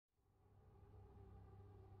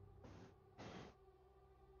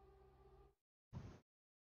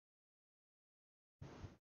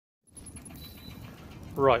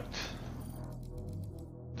Right.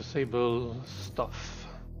 Disable stuff.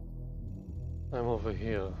 I'm over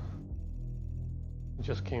here.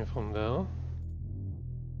 Just came from there.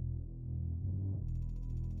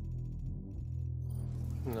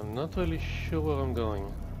 And I'm not really sure where I'm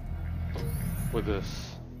going with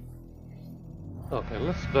this. Okay,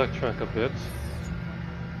 let's backtrack a bit.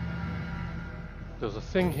 There's a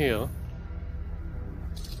thing here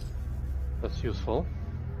that's useful.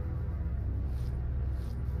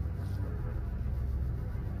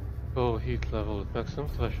 Core heat level at maximum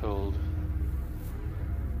threshold.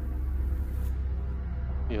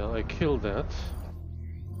 Yeah, I killed that.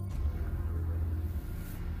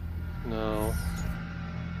 Now,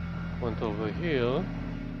 went over here.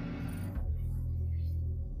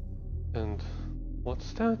 And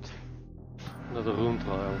what's that? Another room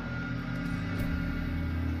trial.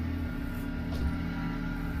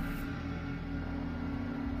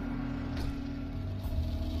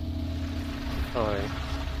 Hi.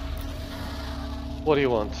 What do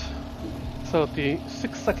you want?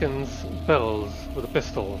 36 seconds barrels with a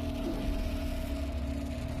pistol.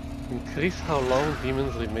 Increase how long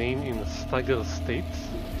demons remain in a staggered state.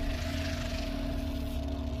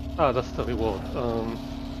 Ah, that's the reward.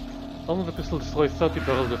 Only the pistol destroys 30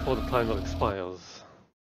 barrels before the timer expires.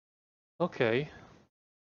 Okay.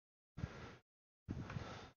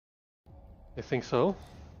 I think so.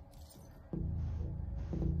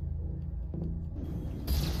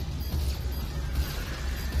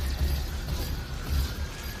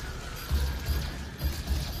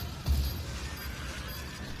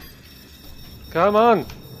 Come on!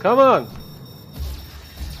 Come on!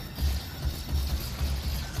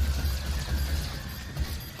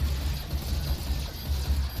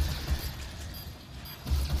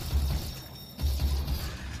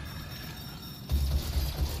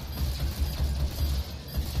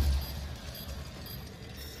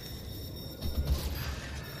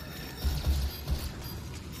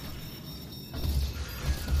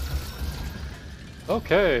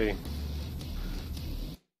 Okay.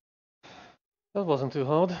 That wasn't too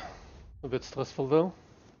hard. A bit stressful though.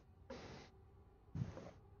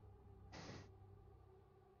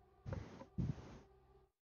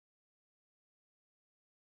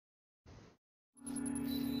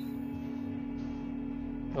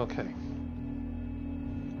 Okay.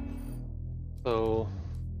 So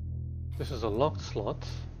this is a locked slot.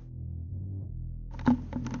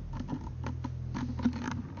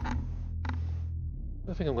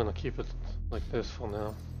 I think I'm gonna keep it like this for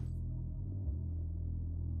now.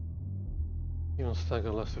 Even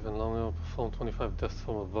stagger lasts even longer. Perform 25 deaths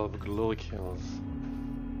from above glory kills.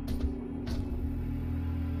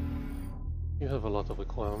 You have a lot of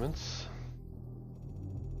requirements.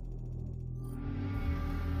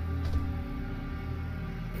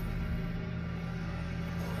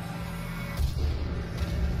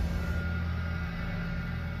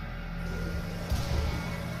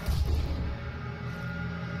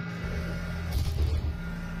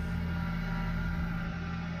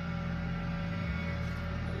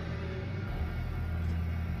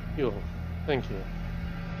 Yo, thank you.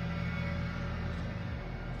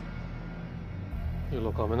 You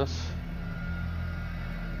look ominous.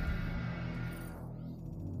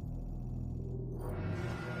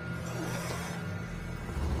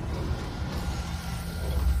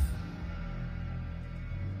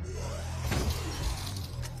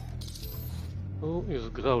 Who is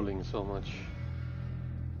growling so much?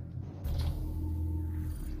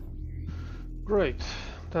 Great,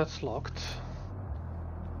 that's locked.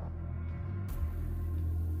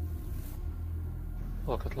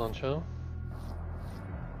 Rocket launcher.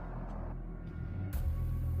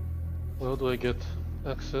 Where do I get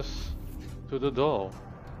access to the door?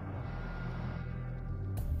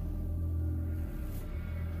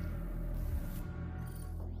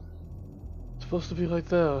 It's supposed to be right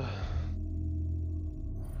there.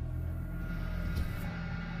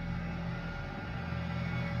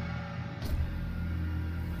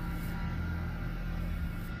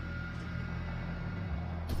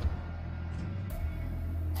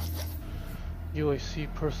 UAC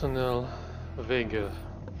personnel, Vega.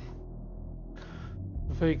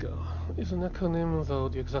 Vega is an acronym, though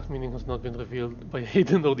the exact meaning has not been revealed by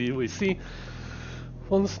Hayden or the UAC.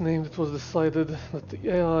 Once named, it was decided that the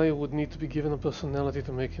AI would need to be given a personality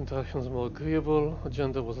to make interactions more agreeable. A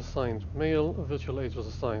gender was assigned male, a virtual age was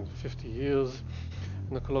assigned 50 years,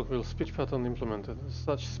 and a colloquial speech pattern implemented. As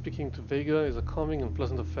such, speaking to Vega is a calming and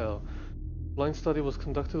pleasant affair. Blind study was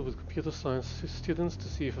conducted with computer science students to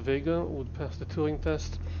see if Vega would pass the Turing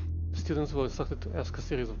test. The students were instructed to ask a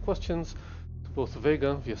series of questions to both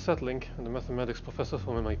Vega via Setlink and a mathematics professor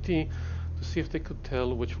from MIT to see if they could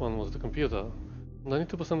tell which one was the computer.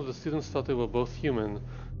 92% of the students thought they were both human.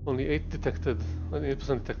 Only 8% detected that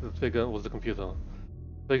Vega was the computer.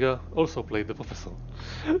 Vega also played the professor.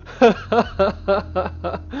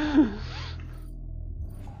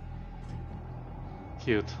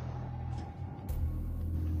 Cute.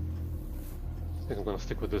 I think I'm gonna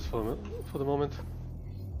stick with this for the moment.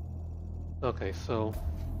 Okay, so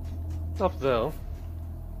up there,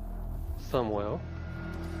 somewhere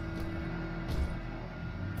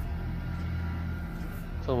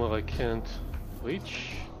I can't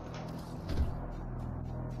reach.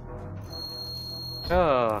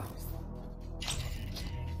 Ah.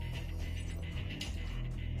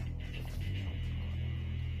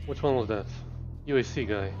 Which one was that? UAC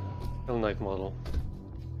guy. Hell Knight model.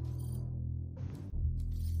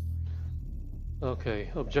 Okay,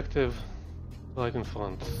 objective right in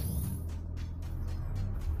front.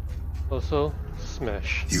 Also,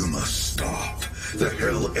 smash. You must stop. The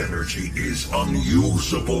hell energy is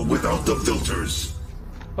unusable without the filters.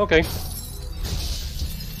 Okay.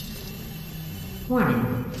 Warning.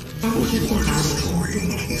 What you are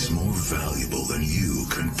destroying is more valuable than you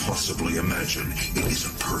can possibly imagine. It is a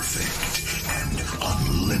perfect and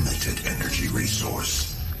unlimited energy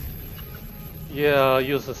resource. Yeah,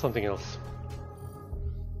 use something else.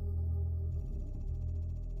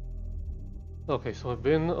 Okay, so I've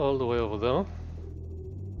been all the way over there.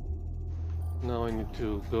 Now I need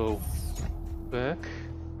to go back.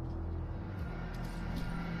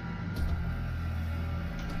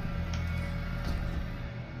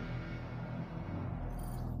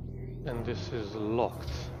 And this is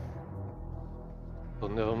locked. So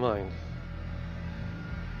never mind.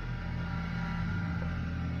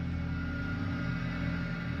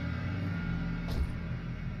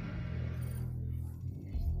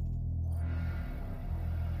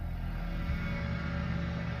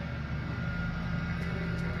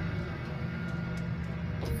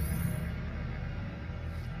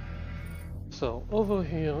 So over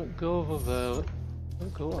here, go over there,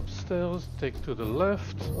 go upstairs, take to the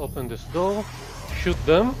left, open this door, shoot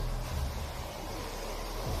them.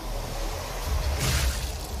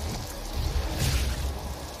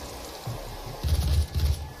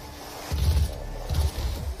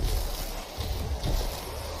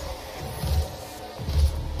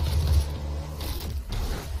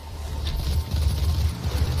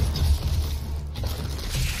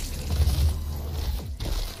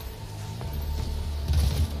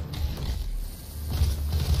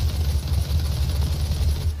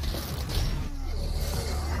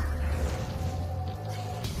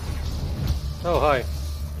 Oh, hi.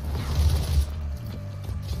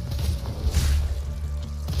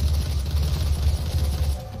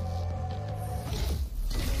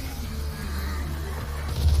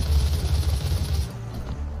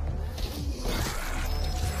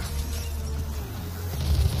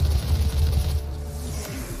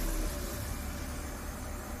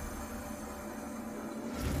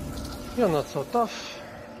 You're not so tough.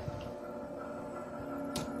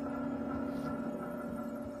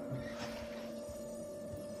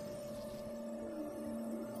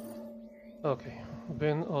 Okay,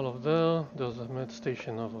 been all of there. There's a med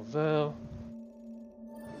station over there.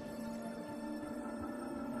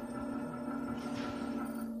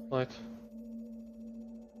 Right.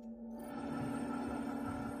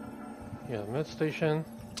 Yeah, med station.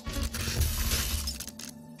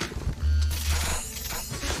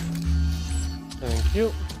 Thank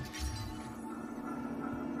you.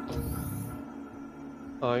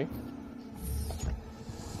 Hi.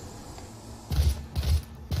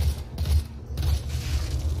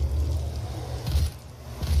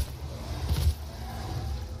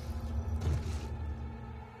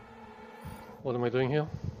 What am I doing here?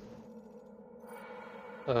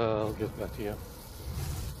 I'll get back to you.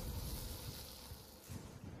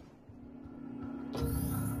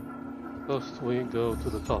 First we go to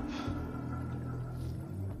the top.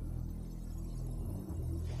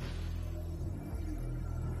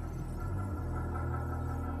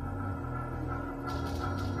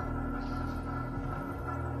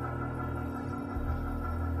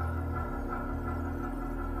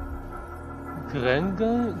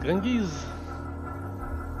 Grengies?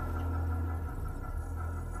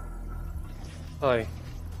 Hi.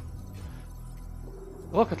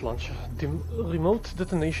 Rocket launcher. Remote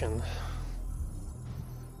detonation.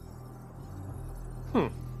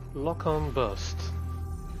 Lock-on burst.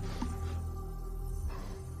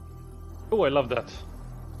 Oh, I love that.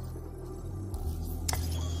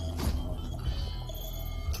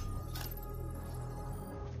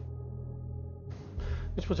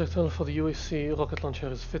 Each projectile for the UAC rocket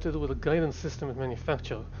launcher is fitted with a guidance system at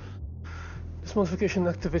manufacture. This modification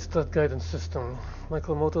activates that guidance system.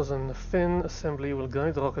 Micromotors and fin assembly will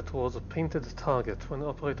guide the rocket towards a painted target. When the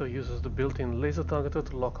operator uses the built-in laser targeter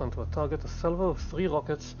to lock onto a target, a salvo of 3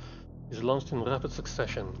 rockets is launched in rapid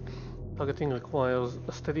succession. Targeting requires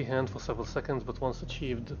a steady hand for several seconds, but once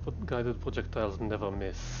achieved, guided projectiles never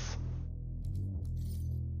miss.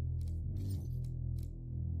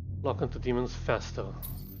 Lock onto demons faster.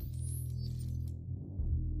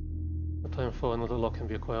 The time for another lock can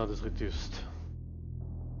be acquired is reduced.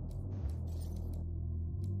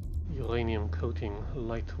 Uranium coating,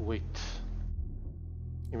 lightweight.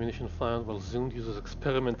 Ammunition fired while zoomed uses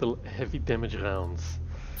experimental heavy damage rounds.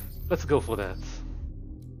 Let's go for that.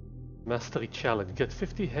 Mastery challenge. Get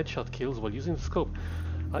 50 headshot kills while using the scope.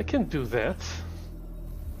 I can do that.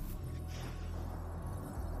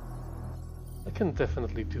 I can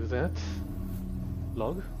definitely do that.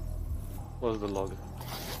 Log? What's the log?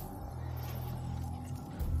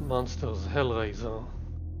 Monsters, Hellraiser.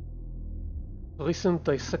 A recent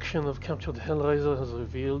dissection of captured Hellraiser has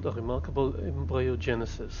revealed a remarkable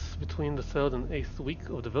embryogenesis. Between the 3rd and 8th week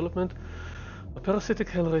of development, a parasitic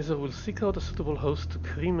Hellraiser will seek out a suitable host to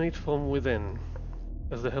cremate from within.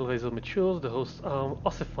 As the Hellraiser matures, the host's arm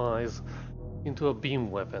ossifies into a beam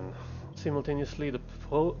weapon. Simultaneously, the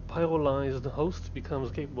pyrolyzed host becomes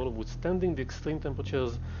capable of withstanding the extreme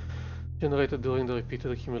temperatures generated during the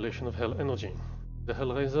repeated accumulation of Hell energy. The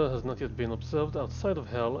Hellraiser has not yet been observed outside of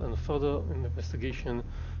Hell, and further investigation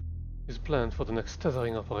is planned for the next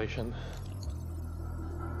tethering operation.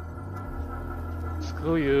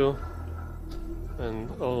 Screw you and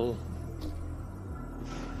all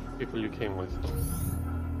people you came with.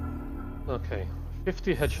 Okay,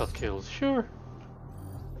 50 headshot kills, sure.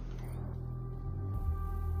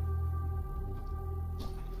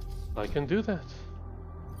 I can do that.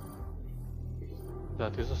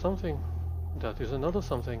 That is a something. That is another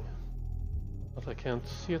something. But I can't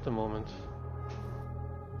see at the moment.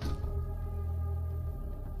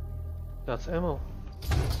 That's ammo.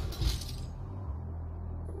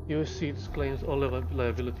 USC disclaims all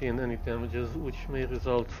liability and any damages which may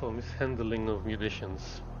result from mishandling of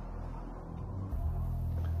munitions.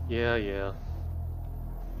 Yeah.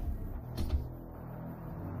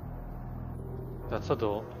 That's a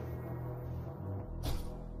door.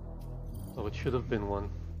 Oh, it should have been one.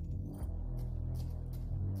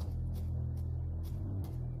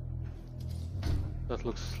 That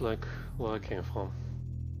looks like where I came from.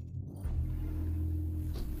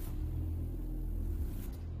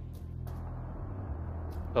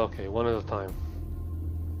 Okay, one at a time.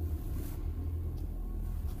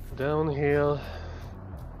 Down here.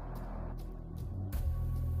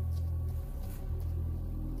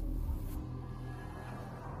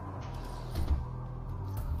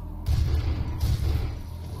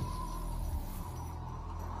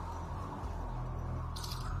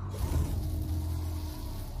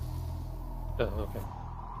 Oh, okay.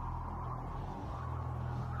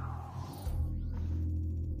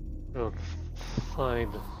 Got side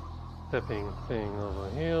stepping thing over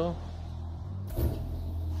here.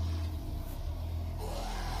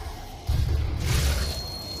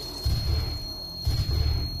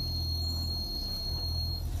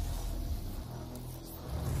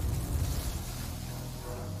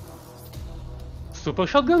 Super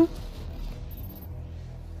shotgun?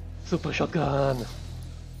 Super shotgun!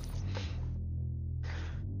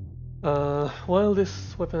 While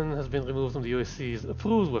this weapon has been removed from the USC's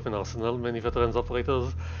approved weapon arsenal, many veterans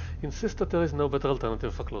operators insist that there is no better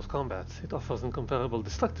alternative for close combat. It offers incomparable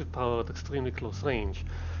destructive power at extremely close range,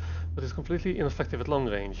 but is completely ineffective at long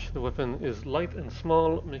range. The weapon is light and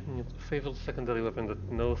small, making it a favored secondary weapon that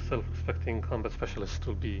no self-respecting combat specialist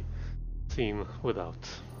will be seen without.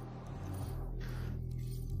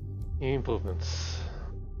 Improvements.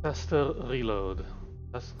 Faster reload.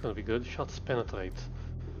 That's gonna be good. Shots penetrate.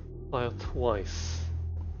 Fire twice.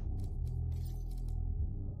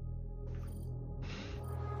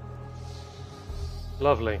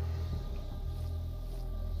 Lovely.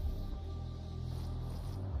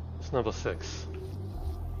 It's number 6.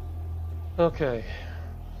 Okay.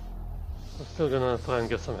 I'm still gonna try and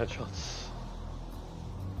get some headshots.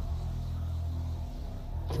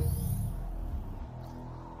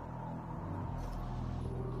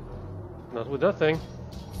 Not with that thing.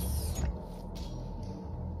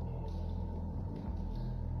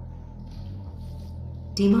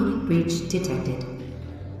 Demonic breach detected.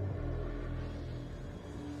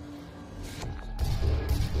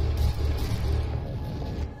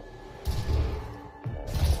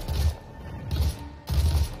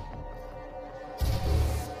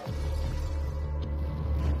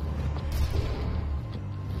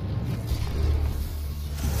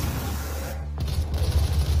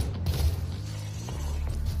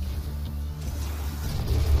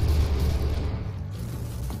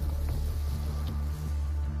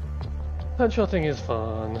 Headshotting is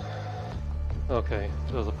fun. Okay,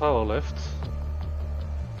 there's a power lift.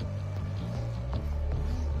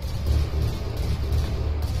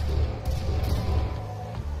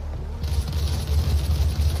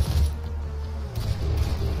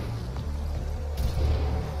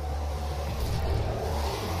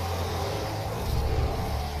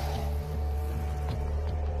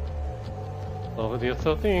 Already at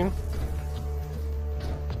 13.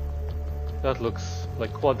 That looks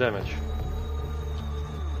like quad damage.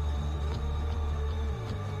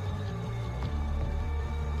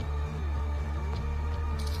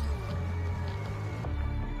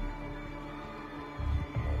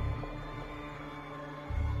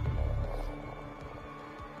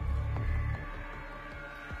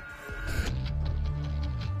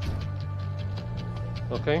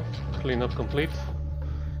 Okay, cleanup complete.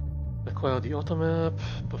 Acquire the automap,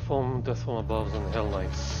 perform Death from Above and Hell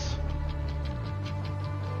Knights.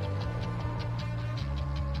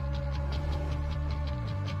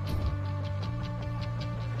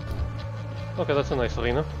 Okay, that's a nice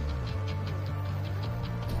arena.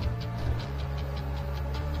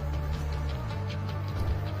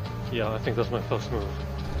 Yeah, I think that's my first move.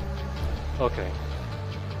 Okay.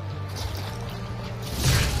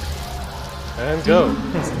 And go!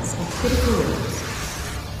 Presence of critical rooms.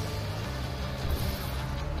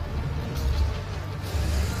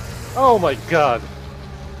 Oh my god!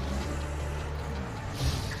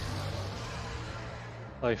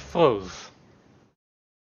 I froze.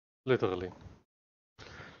 Literally.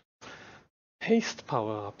 Haste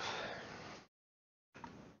power up.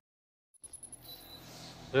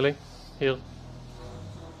 Really? Here?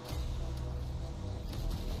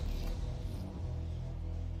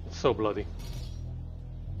 It's so bloody.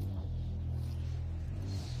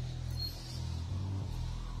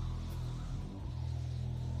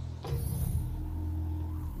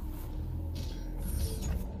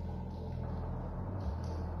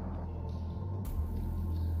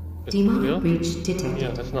 It's Demon clear? breach detected.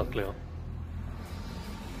 Yeah, it's not clear.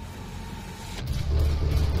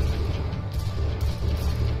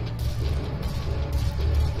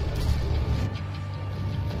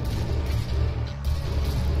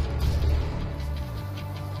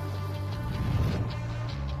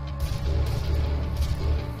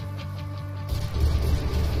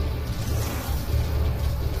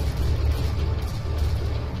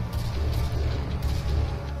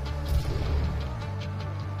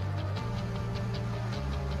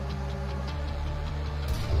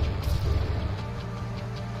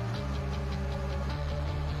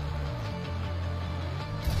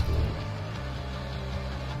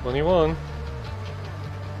 One.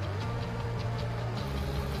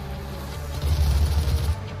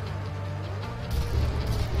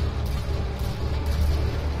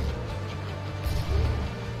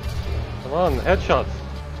 Come on, headshot.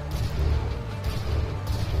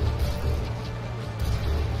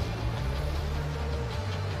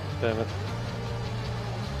 Damn it.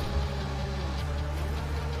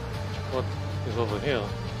 What is over here?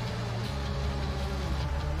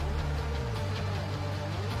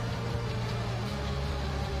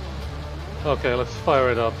 Okay, let's fire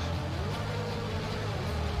it up.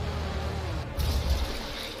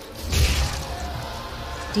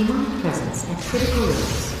 Demonic presence at critical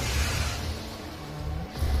rooms.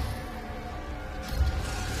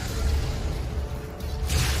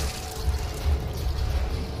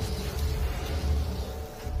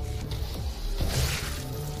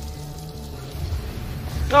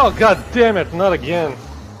 Oh god damn it, not again.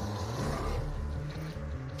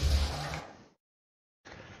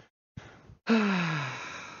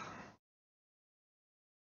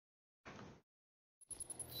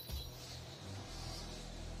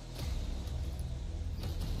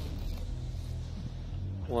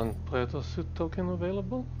 One Predator suit token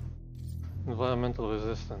available. Environmental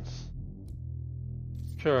resistance.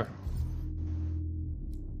 Sure.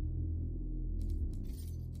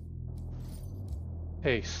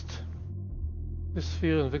 Haste. This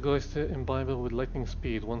sphere invigorates the imbiber with lightning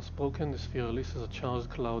speed. Once broken, the sphere releases a charged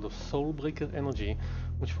cloud of soulbreaker energy,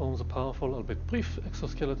 which forms a powerful, albeit brief,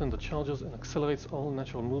 exoskeleton that charges and accelerates all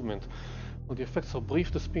natural movement. While the effects are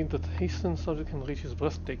brief, the speed that hastens subject can reach is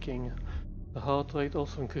breathtaking. The heart rate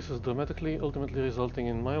also increases dramatically, ultimately resulting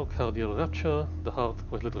in myocardial rupture. The heart,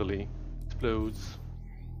 quite literally, explodes.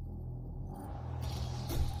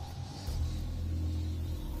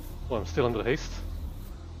 Oh, I'm still under haste?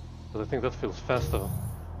 But I think that feels faster.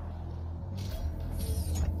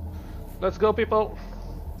 Let's go, people!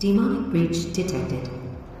 Demonic breach detected.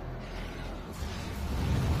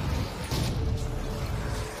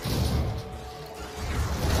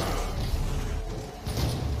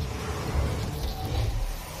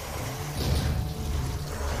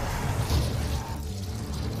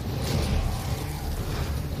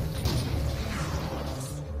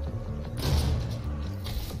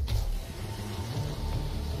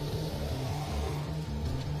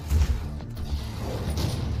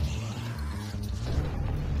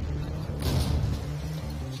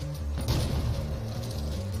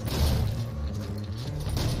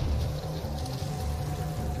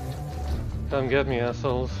 Come get me,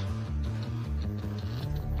 assholes.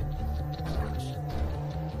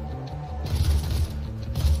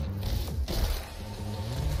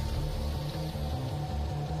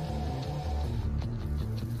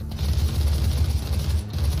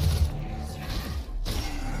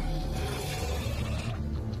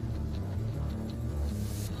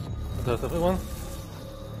 Is that everyone?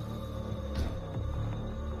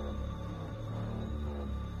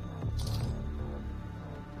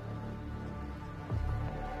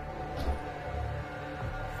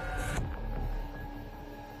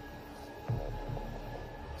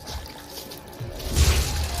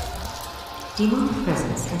 Demonic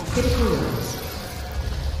presence at critical levels.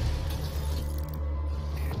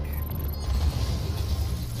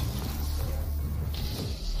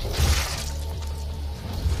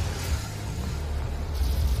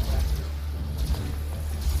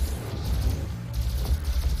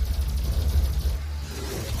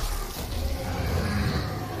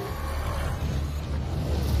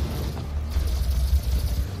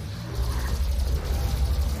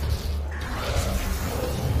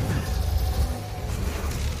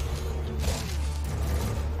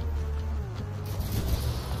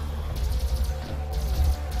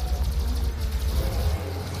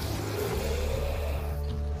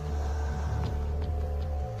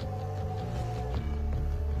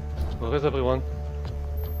 Where is everyone?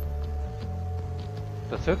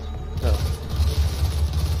 That's it? No.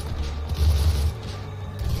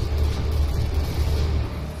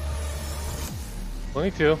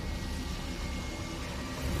 Only two.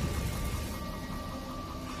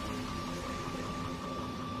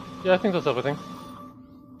 Yeah, I think that's everything.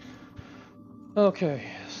 Okay,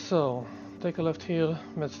 so take a left here,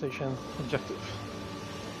 med station, objective.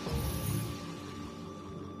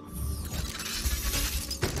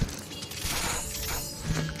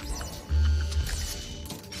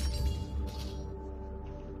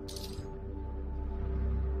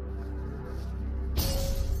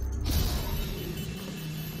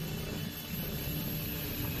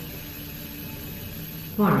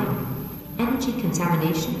 Warning. Energy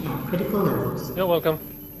contamination at critical levels. You're welcome.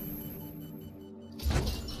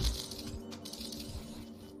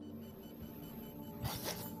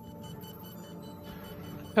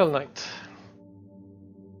 Hell Knight.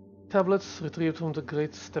 Tablets retrieved from the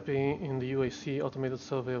Great Steppe in the UAC Automated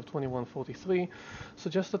Survey of 2143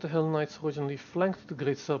 suggest that the Hell Knights originally flanked the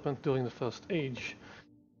Great Serpent during the First Age.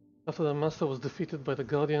 After the Master was defeated by the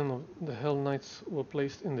Guardian, the Hell Knights were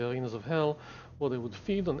placed in the arenas of Hell, where they would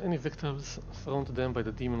feed on any victims thrown to them by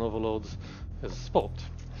the Demon Overlords as sport.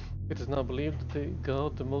 It is now believed that they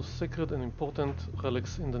guard the most sacred and important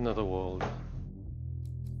relics in the Netherworld.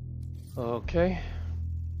 Okay.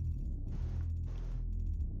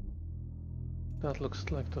 That looks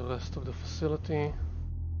like the rest of the facility.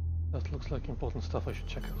 That looks like important stuff I should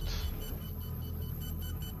check out.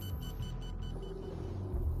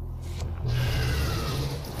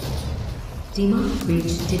 Demonic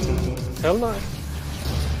breach detected. Hell no!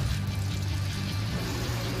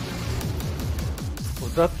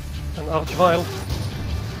 Was that an archvile?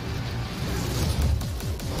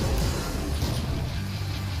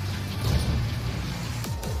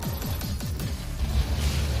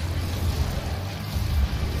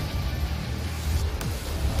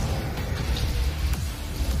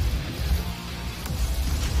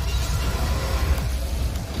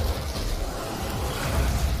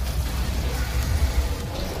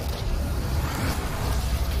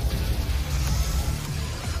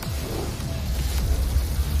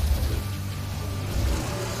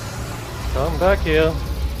 Come back here.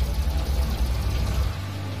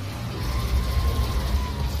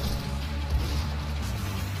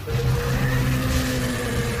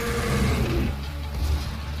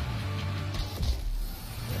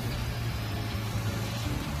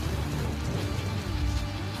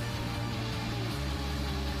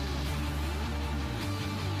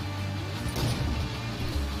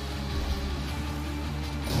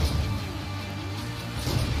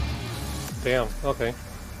 Damn, okay.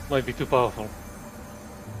 Might be too powerful.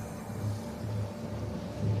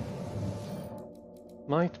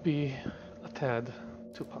 Might be a tad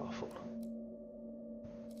too powerful.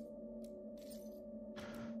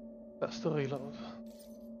 Faster reload.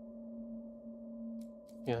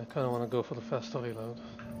 Yeah, I kinda wanna go for the faster reload.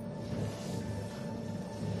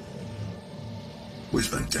 We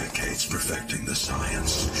spent decades perfecting the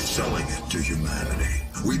science, selling it to humanity.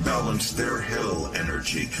 We balanced their hell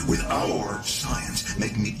energy with our science,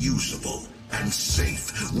 making it usable and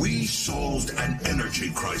safe. We solved an energy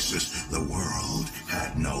crisis the world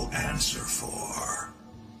had no answer for.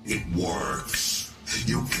 It works.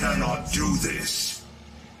 You cannot do this.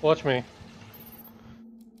 Watch me.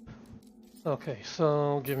 Okay,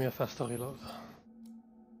 so give me a faster reload.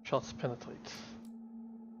 Shots penetrate.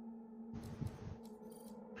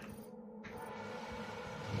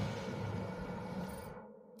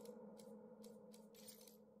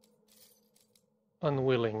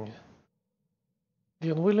 Unwilling. The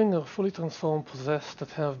unwilling are fully transformed possessed that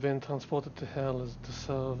have been transported to hell to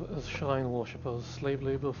serve as shrine worshippers, slave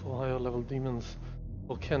labor for higher level demons,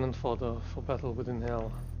 or cannon fodder for battle within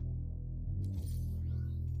hell.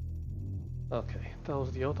 Okay, that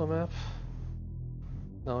was the auto map.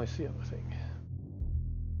 Now I see everything.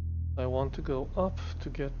 I want to go up to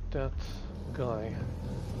get that guy.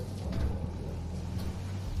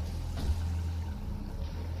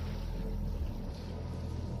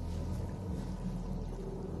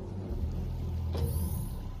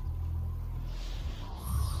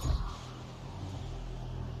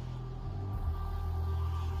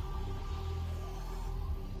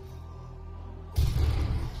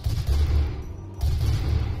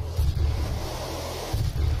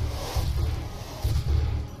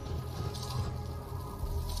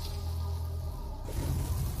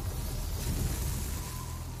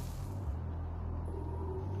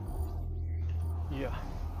 Yeah.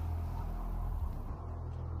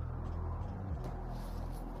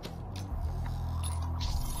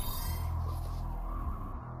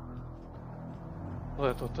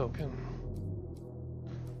 Retro token.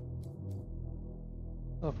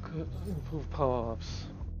 Upgrade, improve power-ups.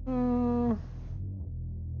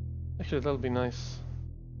 Actually, that'll be nice.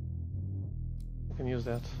 I can use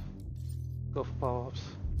that. Go for power-ups.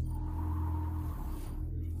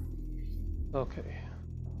 Okay.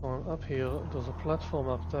 Going up here, there's a platform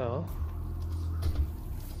up there,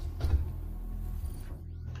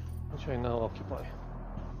 which I now occupy.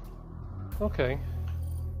 Okay.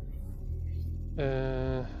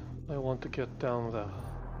 I want to get down there.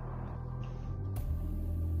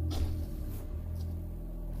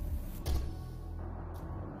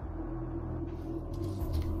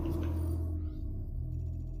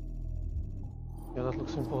 Yeah, that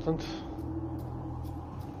looks important.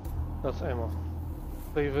 That's ammo.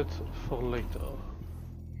 Save it for later.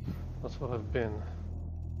 That's where I've been.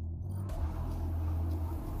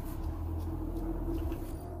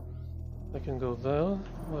 I can go there,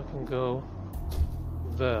 or I can go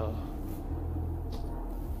there.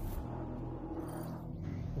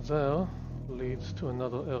 There leads to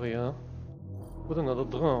another area with another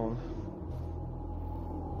drone.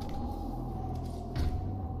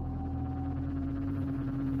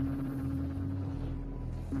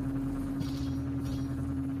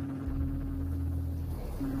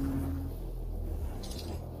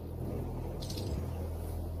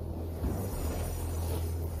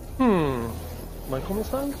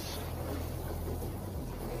 Micromissiles?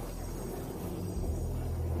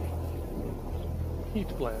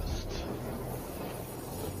 Heat blast.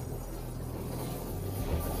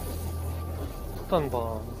 Stun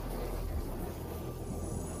bomb.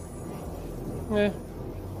 Eh.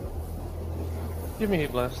 Give me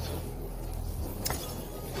heat blast.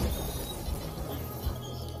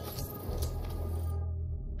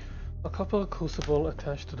 A copper crucible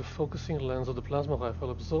attached to the focusing lens of the plasma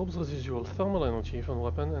rifle absorbs residual thermal energy from the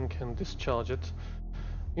weapon and can discharge it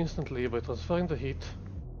instantly by transferring the heat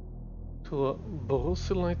to a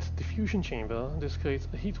borosilite diffusion chamber. This creates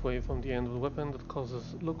a heat wave from the end of the weapon that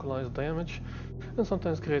causes localized damage and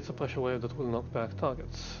sometimes creates a pressure wave that will knock back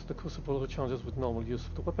targets. The crucible recharges with normal use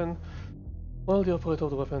of the weapon. While the operator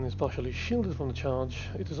of the weapon is partially shielded from the charge,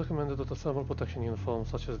 it is recommended that a thermal protection uniform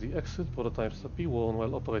such as the Exit prototypes be worn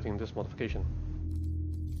while operating this modification.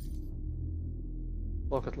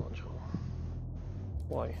 Rocket launcher.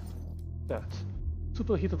 Why? That.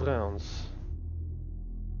 Superheated rounds.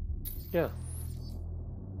 Yeah.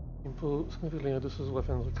 Significantly reduces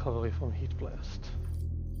weapon recovery from heat blast.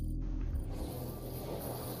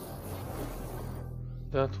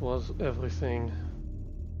 That was everything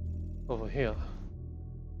over here.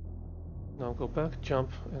 Now go back,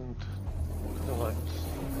 jump, and to the right.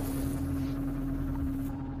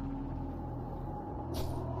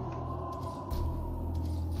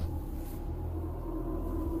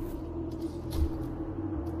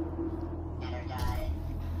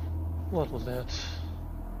 What was that?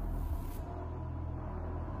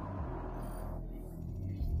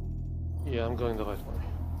 Yeah, I'm going the right way.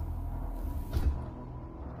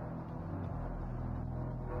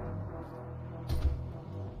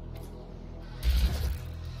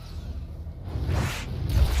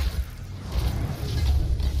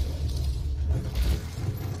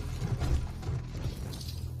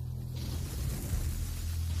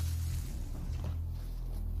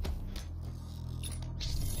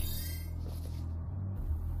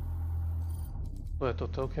 Reto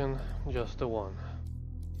token, just the one.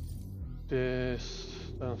 This,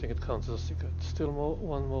 I don't think it counts as a secret. Still more,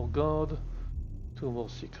 one more guard, 2 more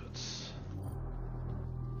secrets.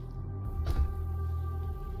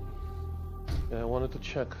 Yeah, I wanted to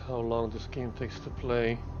check how long this game takes to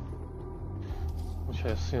play, which I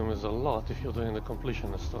assume is a lot if you're doing the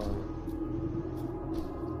completionist run.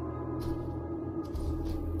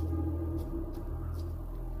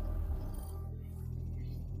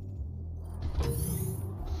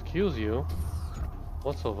 Excuse you,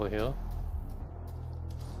 what's over here?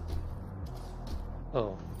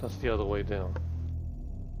 Oh, that's the other way down.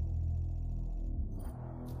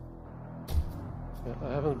 Yeah,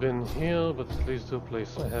 I haven't been here, but it leads to a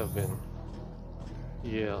place I have been.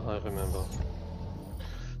 Yeah, I remember.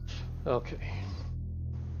 Okay.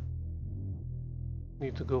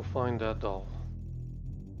 Need to go find that doll.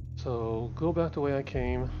 So, go back the way I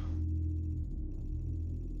came.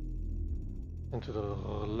 And to the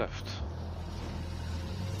left.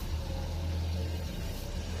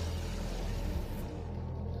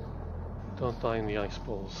 Don't die in the ice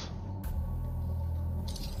balls.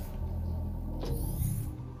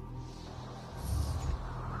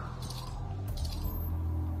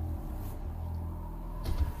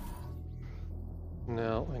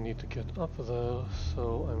 Now I need to get up there,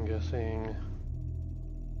 so I'm guessing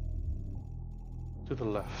to the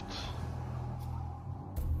left.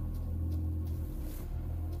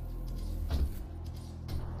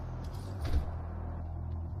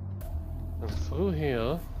 And through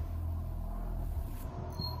here.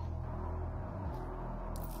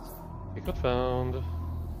 Secret found.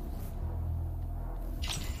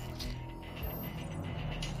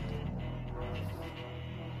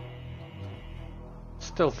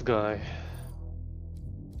 Stealth guy.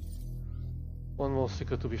 One more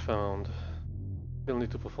secret to be found. We'll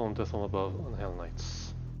need to perform Death from Above on Hell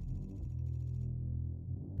Knights.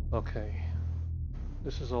 Okay.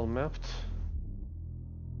 This is all mapped.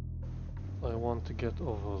 I want to get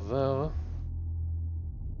over there.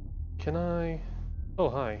 Can I... Oh,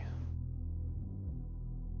 hi.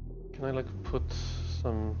 Can I like put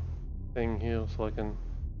some thing here so I can...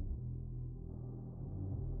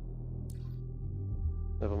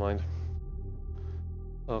 Never mind.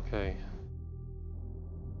 Okay.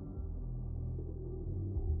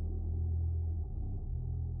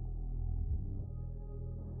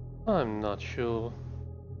 I'm not sure.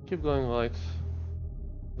 Keep going right.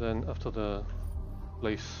 Then after the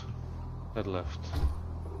place head left.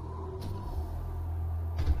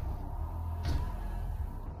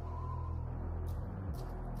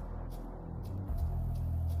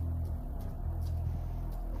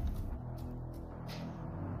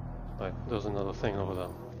 Right, there's another thing over there.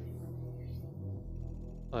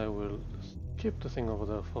 I will skip the thing over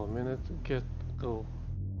there for a minute, go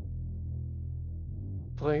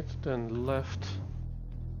straight, then left.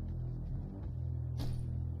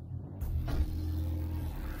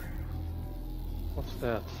 What's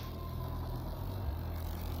that?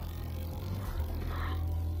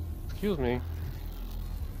 Excuse me.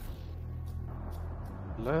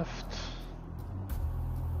 Left.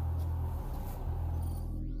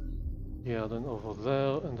 Yeah, then over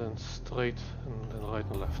there, and then straight, and then right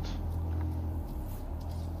and left.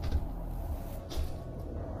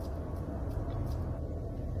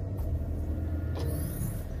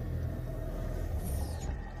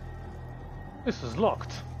 This is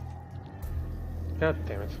locked. God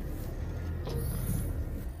damn it.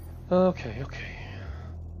 Okay.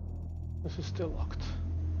 This is still locked.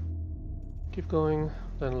 Keep going,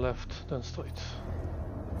 then left, then straight.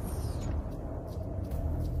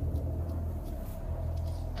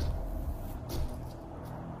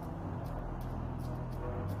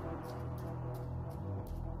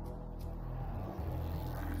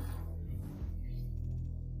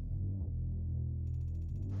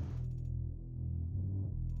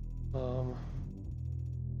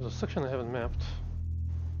 There's a section I haven't mapped.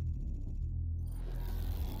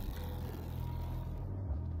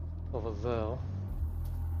 Over there.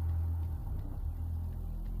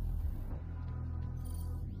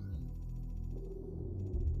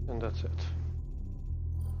 And that's it.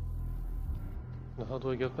 Now how do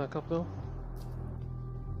I get back up though?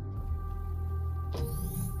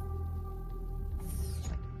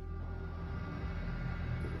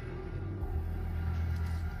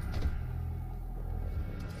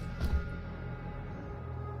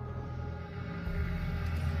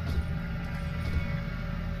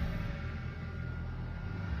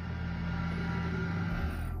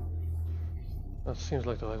 That seems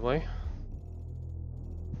like the right way.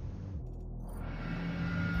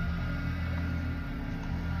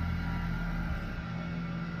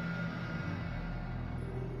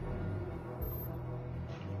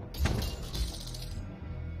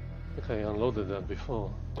 Okay, I unloaded that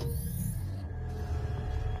before.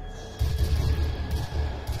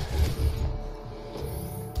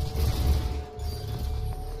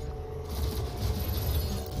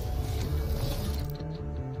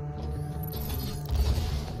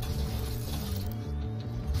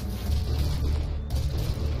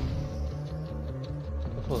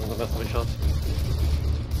 That wasn't the best of a shot.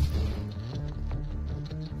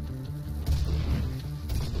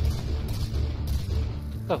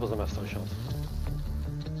 That was a master shot.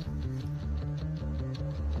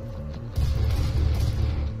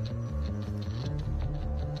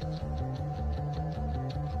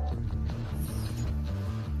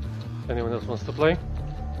 Anyone else wants to play?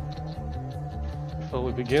 Before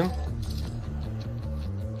we begin?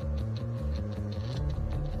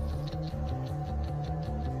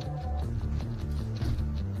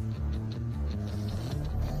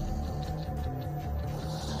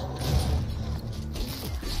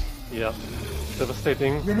 Yeah,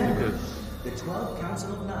 devastating. Remember, the 12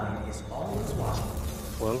 Council of 9 is always watching.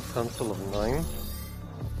 12 Council of 9.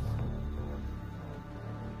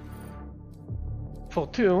 For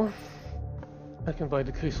 2, I can buy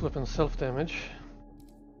decreased weapon self-damage.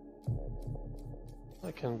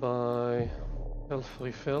 I can buy health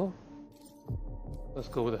refill. Let's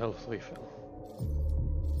go with the health refill.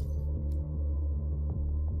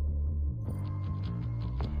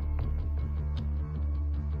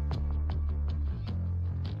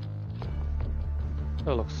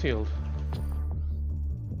 Airlock sealed.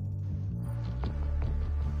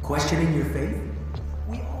 Questioning your faith?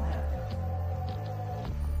 We all have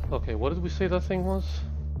them. Okay, what did we say that thing was?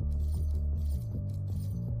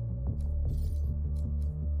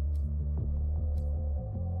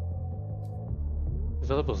 Is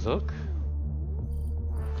that a berserk?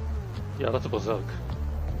 Yeah, that's a berserk.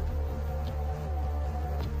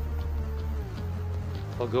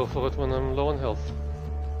 I'll go for it when I'm low on health.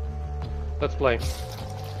 Let's play.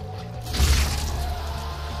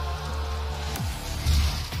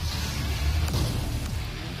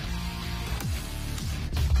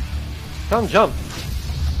 Can't jump.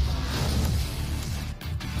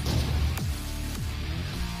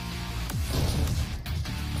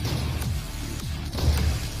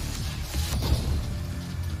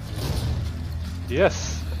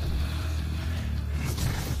 Yes.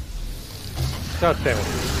 God damn it.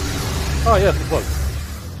 Oh yes, it was.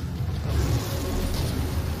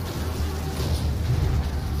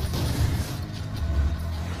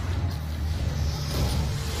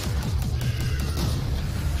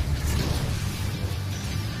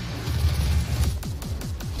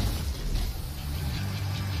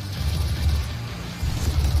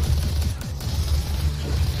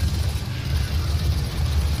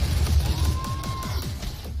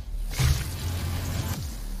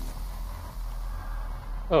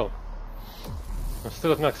 Oh, I'm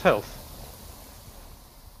still at max health.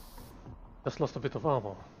 Just lost a bit of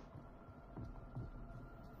armor.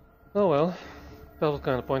 Oh well, that was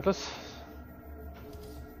kind of pointless.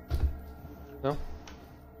 No?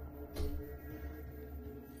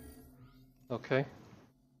 Okay,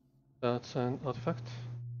 that's an artifact.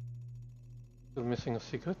 Still missing a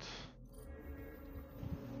secret.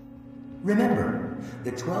 Remember,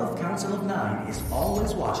 the 12 Council of 9 is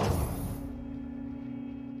always watching you.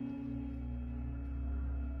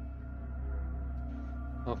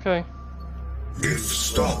 Okay. If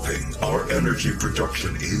stopping our energy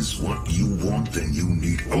production is what you want, then you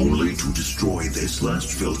need only to destroy this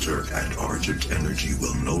last filter, and Argent energy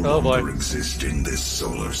will no longer exist in this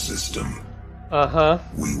solar system. Uh-huh.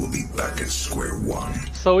 We will be back at square one.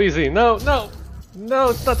 So easy. No, no! No,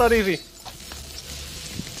 it's not that easy.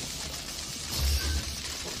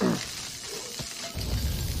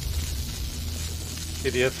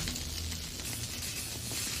 Idiot.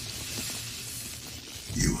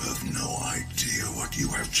 You have no idea what you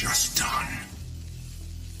have just done.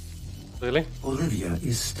 Really? Olivia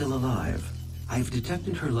is still alive. I've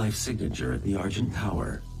detected her life signature at the Argent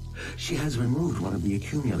Tower. She has removed one of the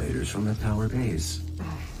accumulators from the tower base.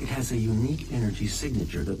 It has a unique energy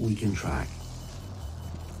signature that we can track.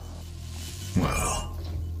 Well,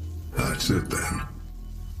 that's it then.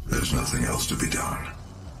 There's nothing else to be done.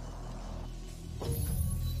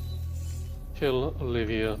 Kill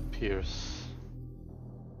Olivia Pierce.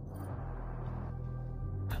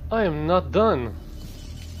 I am not done.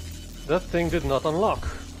 That thing did not unlock.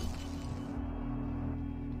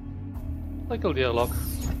 I killed the airlock.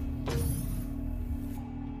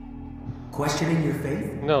 Questioning your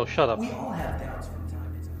faith? No, shut up. We all have doubts from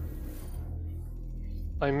time to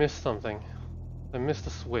time. I missed something. I missed a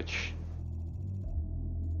switch.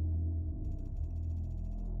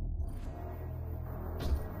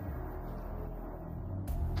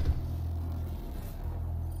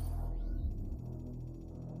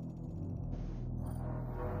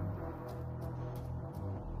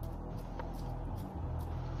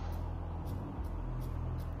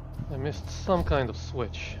 missed some kind of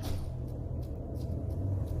switch.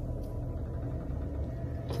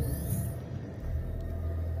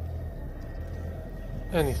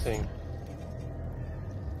 Anything.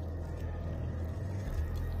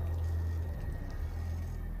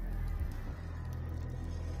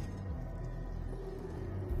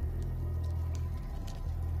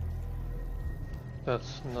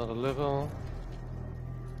 That's not a level.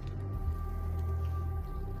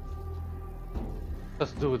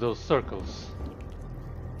 Let's do those circles.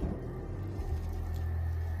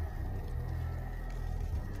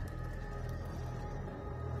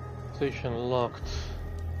 Station locked.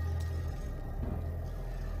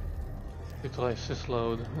 Retry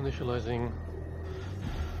sysload, initializing.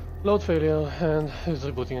 Load failure, and is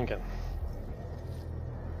rebooting again.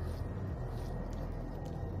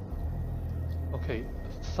 Okay,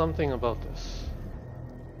 something about this.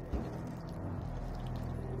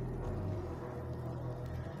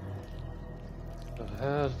 There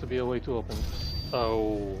has to be a way to open this.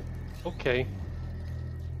 Oh, okay.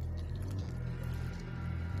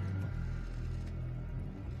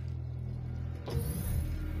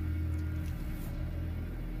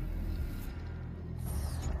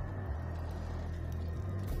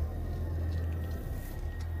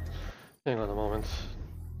 Hang on a moment.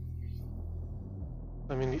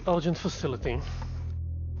 I'm in the urgent facility.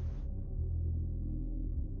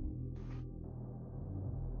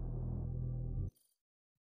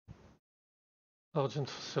 Urgent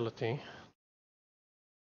facility.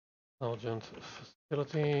 Urgent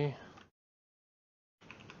facility.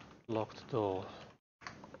 Locked door.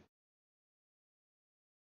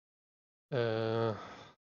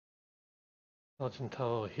 Urgent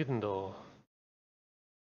tower, hidden door.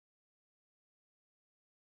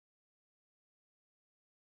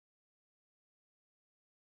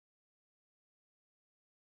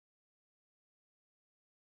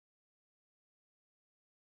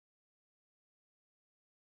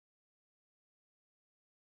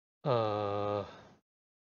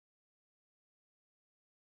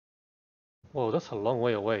 Whoa, that's a long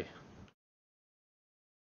way away.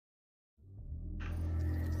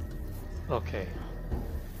 Okay.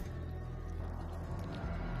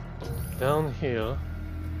 Down here,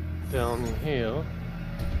 down here,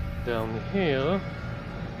 down here.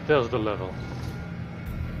 There's the level.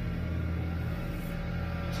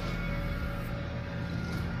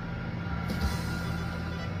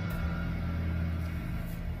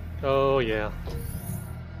 Oh yeah.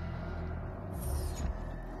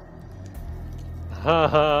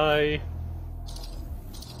 Hi.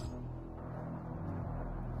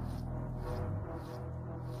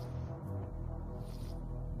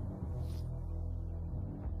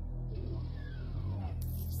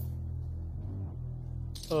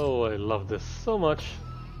 Oh, I love this so much.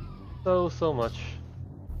 So much.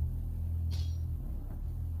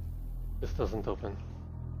 This doesn't open.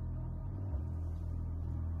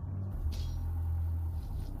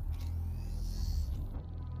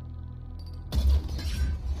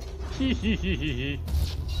 Hehehehe.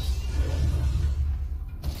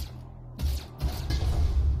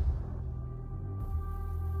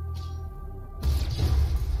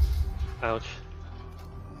 Ouch.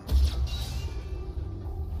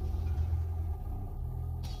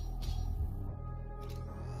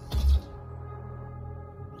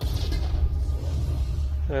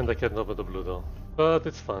 And I can't open the blue door, but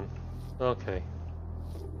it's fun. Okay,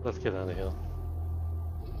 let's get out of here.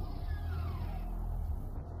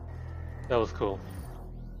 That was cool.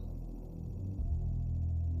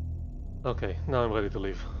 Okay, now I'm ready to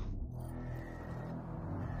leave.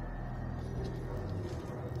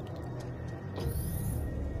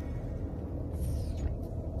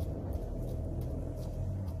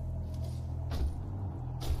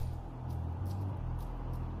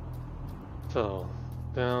 So,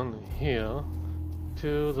 down here,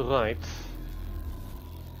 to the right.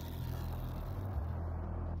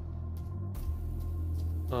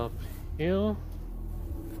 Up here.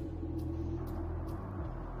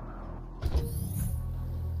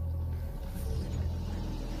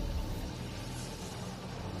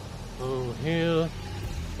 Over here.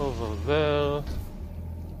 Over there.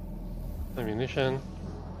 Ammunition.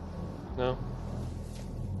 No.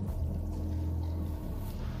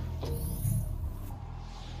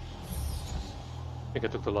 I think I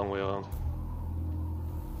took the long way around.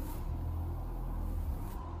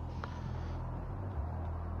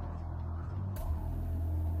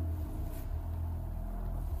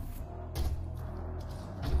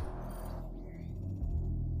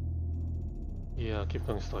 Yeah, keep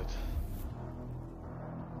going straight.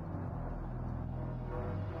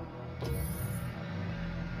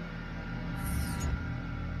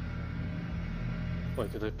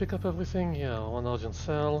 Wait, did I pick up everything? Yeah, one Argent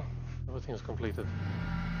cell. Everything is completed.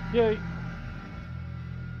 Yay!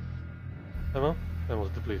 Ammo? Ammo's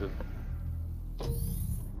depleted.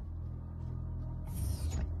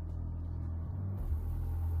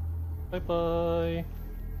 Bye-bye!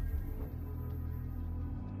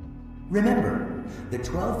 Remember, the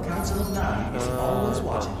 12 Council of 9 is always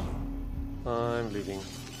watching you. I'm leaving.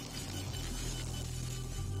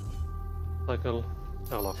 Cycle,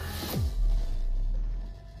 airlock.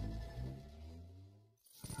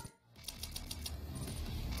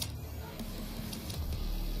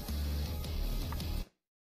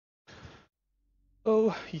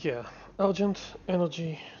 Oh yeah, Argent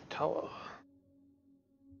Energy Tower.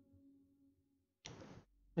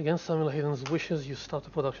 Against Samuel Hayden's wishes, you stopped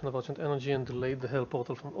the production of Argent Energy and delayed the Hell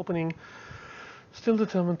Portal from opening. Still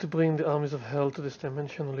determined to bring the armies of Hell to this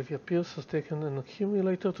dimension, Olivia Pierce has taken an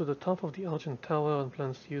accumulator to the top of the Argent Tower and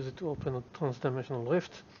plans to use it to open a transdimensional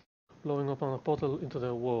rift, blowing open a portal into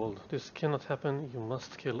their world. This cannot happen, you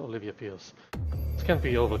must kill Olivia Pierce. This can't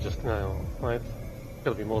be over just now, right?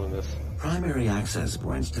 Gotta be more than this. Primary access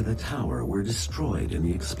points to the tower were destroyed in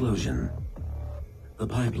the explosion. The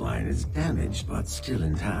pipeline is damaged but still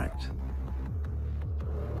intact.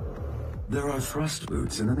 There are thrust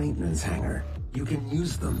boots in the maintenance hangar. You can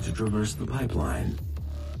use them to traverse the pipeline.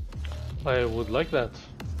 I would like that.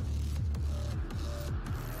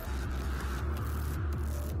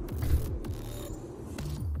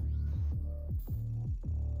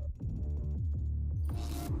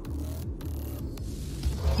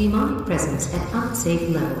 Demonic presence at unsafe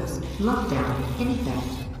levels. Lockdown in effect.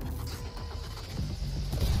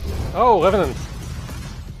 Oh, Revenant!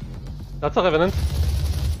 That's a Revenant.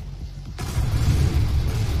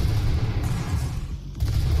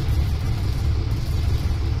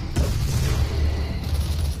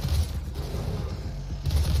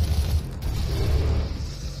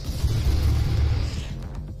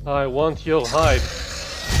 I want your hide.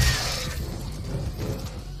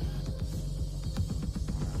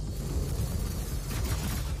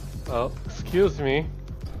 Oh, excuse me.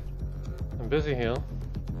 I'm busy here.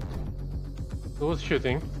 Who was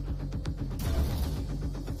shooting?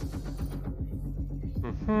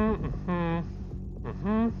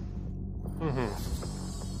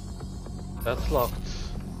 That's locked.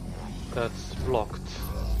 That's blocked.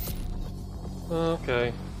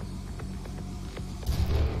 Okay.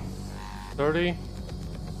 30.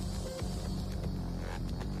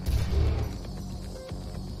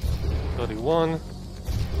 31.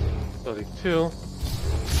 32.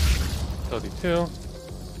 32.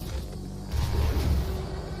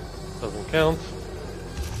 Doesn't count.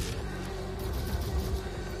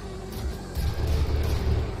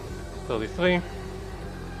 33.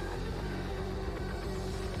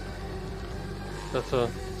 That's a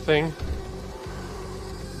thing.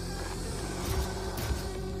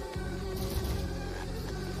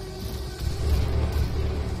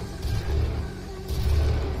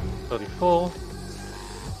 $34.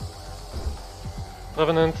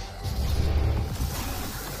 Revenant.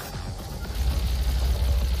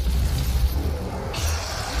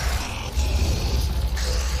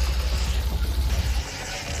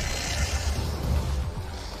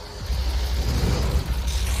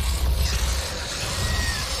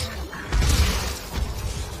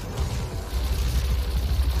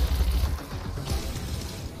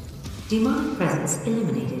 Demonic presence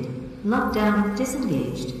eliminated. Lockdown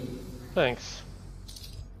disengaged. Thanks.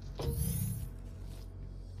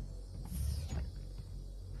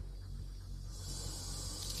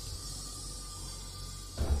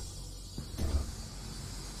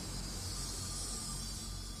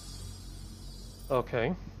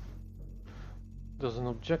 Okay. There's an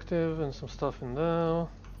objective and some stuff in there.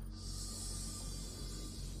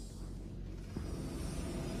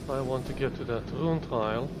 I want to get to that rune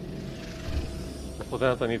trial. For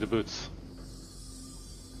that I need the boots.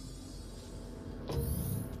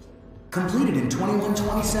 Completed in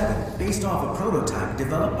 2127, based off a prototype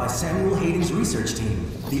developed by Samuel Hayden's research team.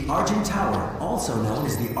 The Argent Tower, also known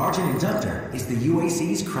as the Argent Inductor, is the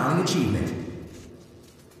UAC's crowning achievement.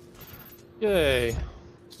 Yay!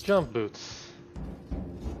 Jump boots.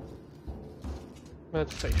 Med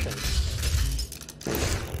station.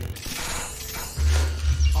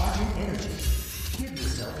 Argent Energy. Give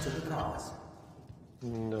yourself to the cause.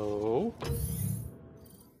 No.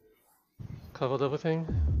 Covered everything?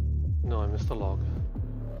 No, I missed a log.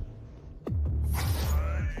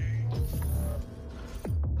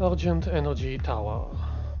 Argent Energy Tower.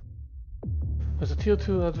 As a Tier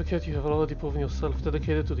 2 advocate, you have already proven yourself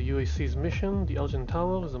dedicated to the UAC's mission. The Argent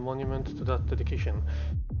Tower is a monument to that dedication.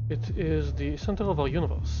 It is the center of our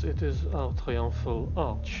universe. It is our triumphal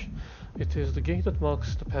arch. It is the gate that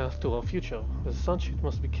marks the path to our future. As such, it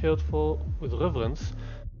must be cared for with reverence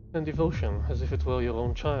and devotion, as if it were your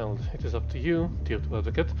own child. It is up to you, Tier 2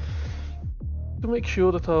 advocate, to make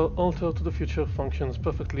sure that our altar to the future functions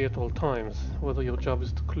perfectly at all times, whether your job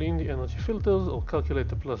is to clean the energy filters or calculate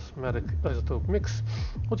the plasmatic isotope mix,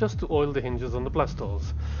 or just to oil the hinges on the blast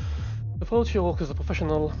doors. Approach your work as a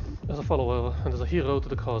professional, as a follower, and as a hero to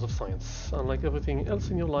the cause of science. Unlike everything else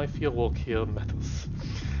in your life, your work here matters.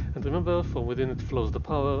 And remember, from within it flows the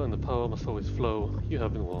power, and the power must always flow. You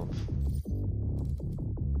have been warned.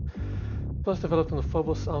 First developed on the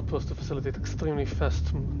Phobos outpost to facilitate extremely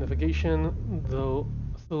fast navigation, though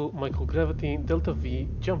through microgravity, Delta V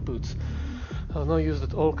jump boots are now used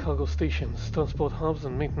at all cargo stations, transport hubs,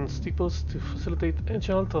 and maintenance depots to facilitate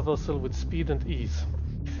agile traversal with speed and ease.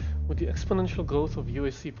 With the exponential growth of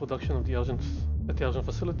UAC production of at the Argent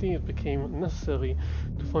facility, it became necessary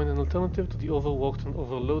to find an alternative to the overworked and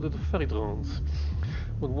overloaded ferry drones.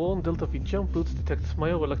 When worn, Delta V jump boots detect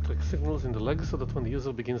myoelectric signals in the legs so that when the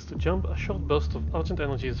user begins to jump, a short burst of Argent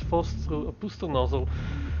energy is forced through a booster nozzle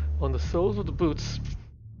on the soles of the boots,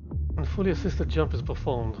 and fully assisted jump is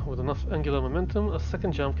performed. With enough angular momentum, a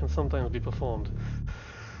second jump can sometimes be performed.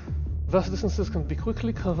 Vast distances can be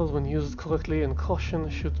quickly covered when used correctly, and caution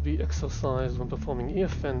should be exercised when performing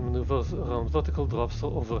EFN maneuvers around vertical drops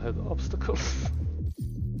or overhead obstacles.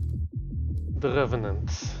 The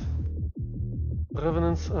Revenants.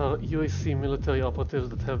 Revenants are UAC military operatives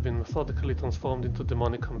that have been methodically transformed into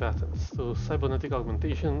demonic combatants through cybernetic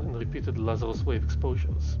augmentation and repeated Lazarus wave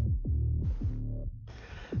exposures.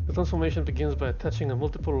 The transformation begins by attaching a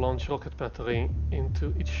multiple launch rocket battery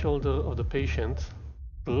into each shoulder of the patient,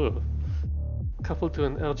 coupled to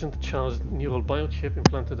an urgent charged neural biochip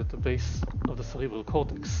implanted at the base of the cerebral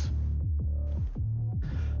cortex.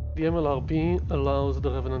 The MLRB allows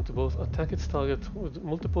the Revenant to both attack its target with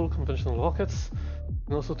multiple conventional rockets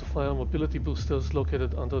and also to fire mobility boosters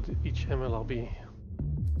located under each MLRB.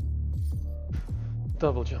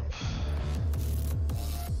 Double jump.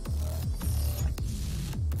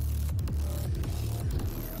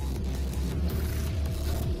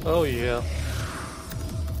 Oh yeah.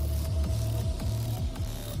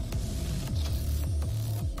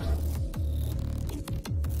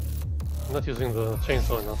 I'm not using the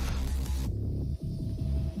chainsaw enough.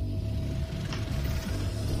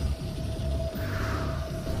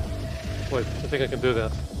 Wait, I think I can do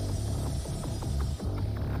that.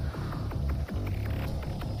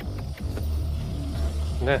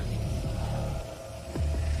 Nah.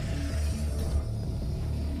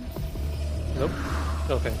 Nope.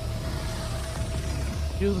 Okay.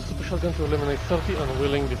 Use the super shotgun to eliminate 30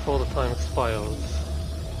 unwilling before the time expires.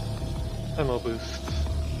 Ammo boost.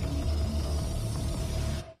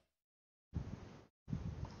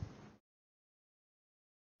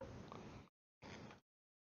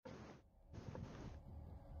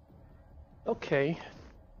 Okay.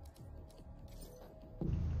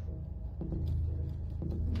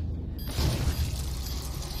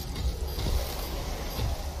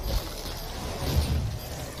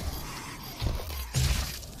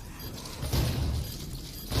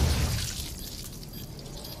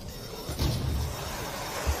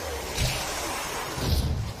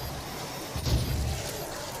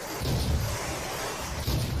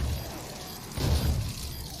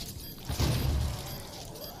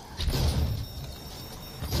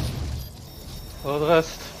 For the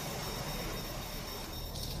rest.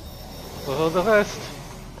 For the rest.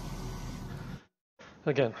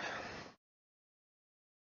 Again.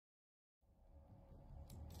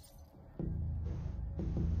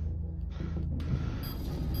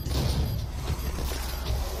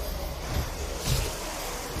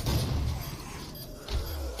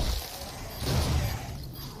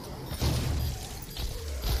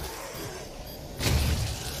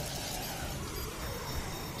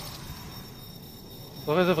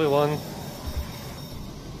 Where is everyone?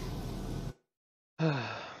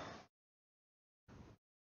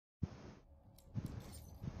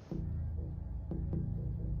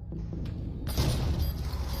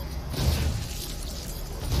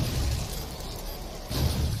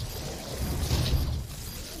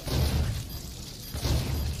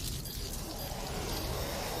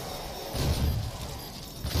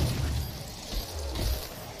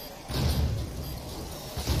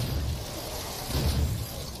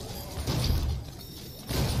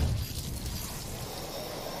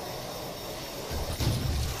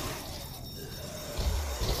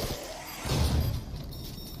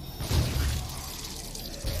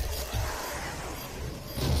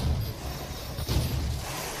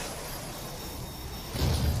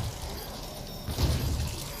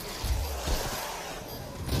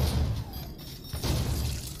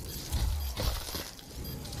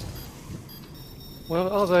 Where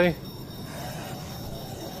are they?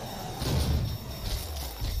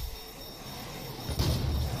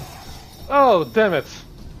 Oh, damn it!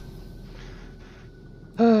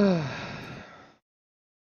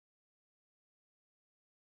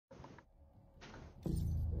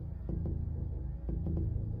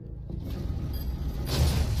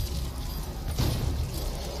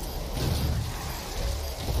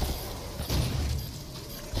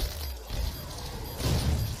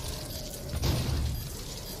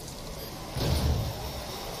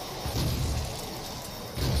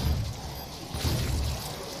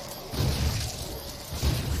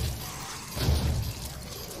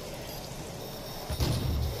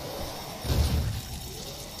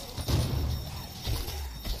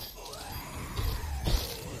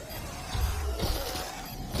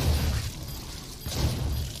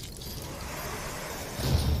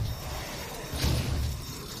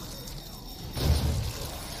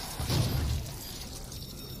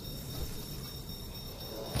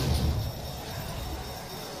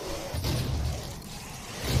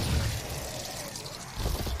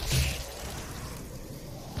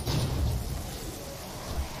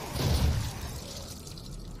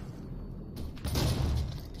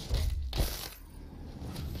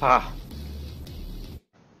 Ah!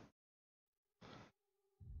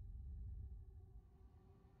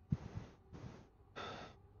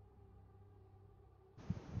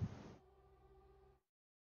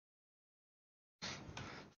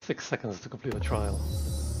 6 seconds to complete a trial.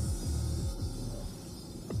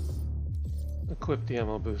 Equip the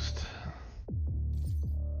ammo boost.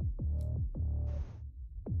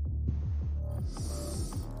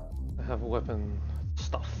 I have weapon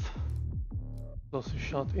stuff. Close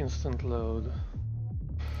shot, instant load.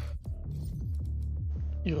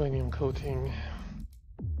 Uranium coating.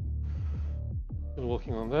 Still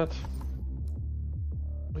working on that.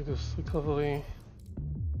 Reduce recovery.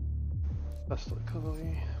 Faster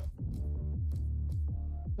recovery.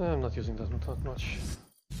 I'm not using that much.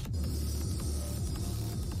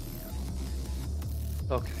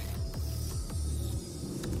 Okay.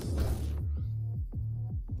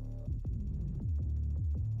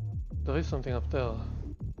 There is something up there.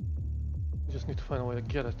 We just need to find a way to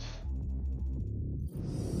get it.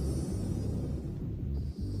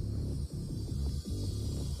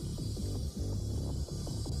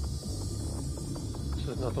 This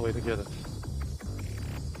is not the way to get it.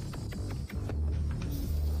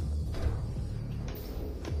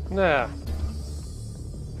 Nah.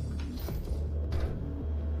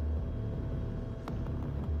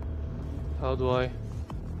 How do I?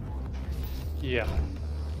 Yeah.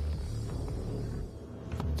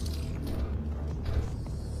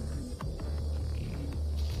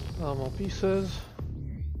 More pieces.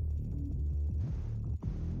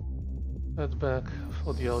 Head back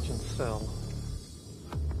for the Argent cell.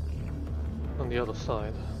 On the other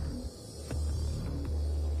side.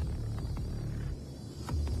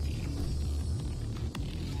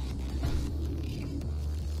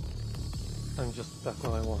 I'm just back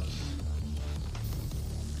where I was.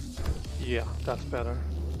 Yeah, that's better.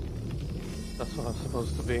 That's what I'm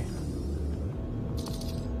supposed to be.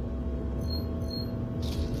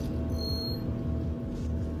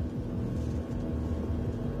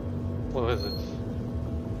 Where is it?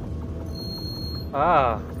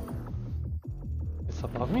 Ah! It's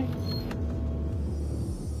above me?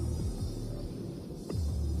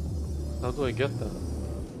 How do I get there?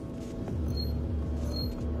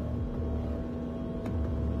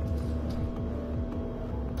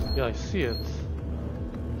 Yeah, I see it.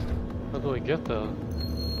 How do I get there?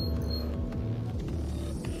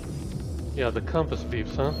 Yeah, the compass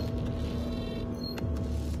beeps, huh?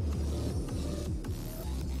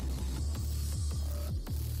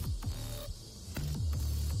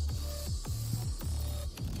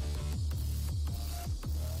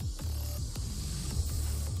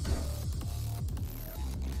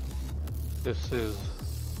 This is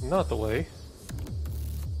not the way.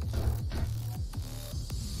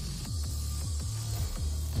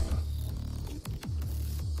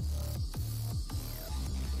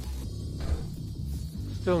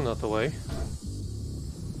 Still not the way.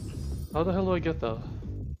 How the hell do I get there?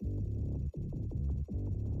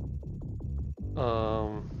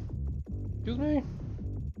 Excuse me?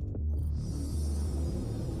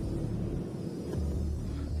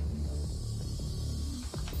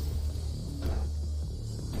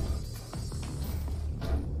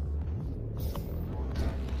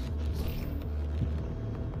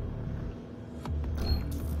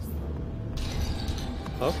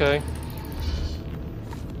 Okay.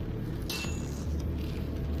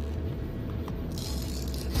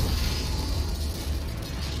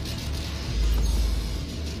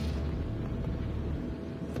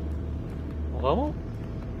 Vamos?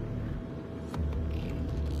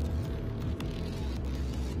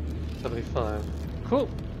 That'll be fine. Cool!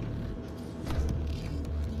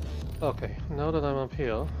 Okay, now that I'm up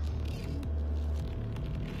here...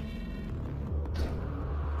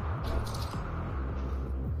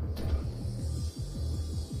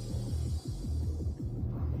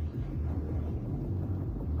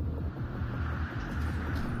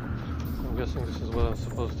 I'm guessing this is where I'm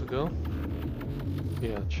supposed to go.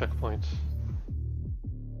 Yeah, checkpoint.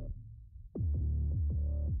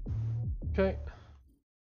 Okay.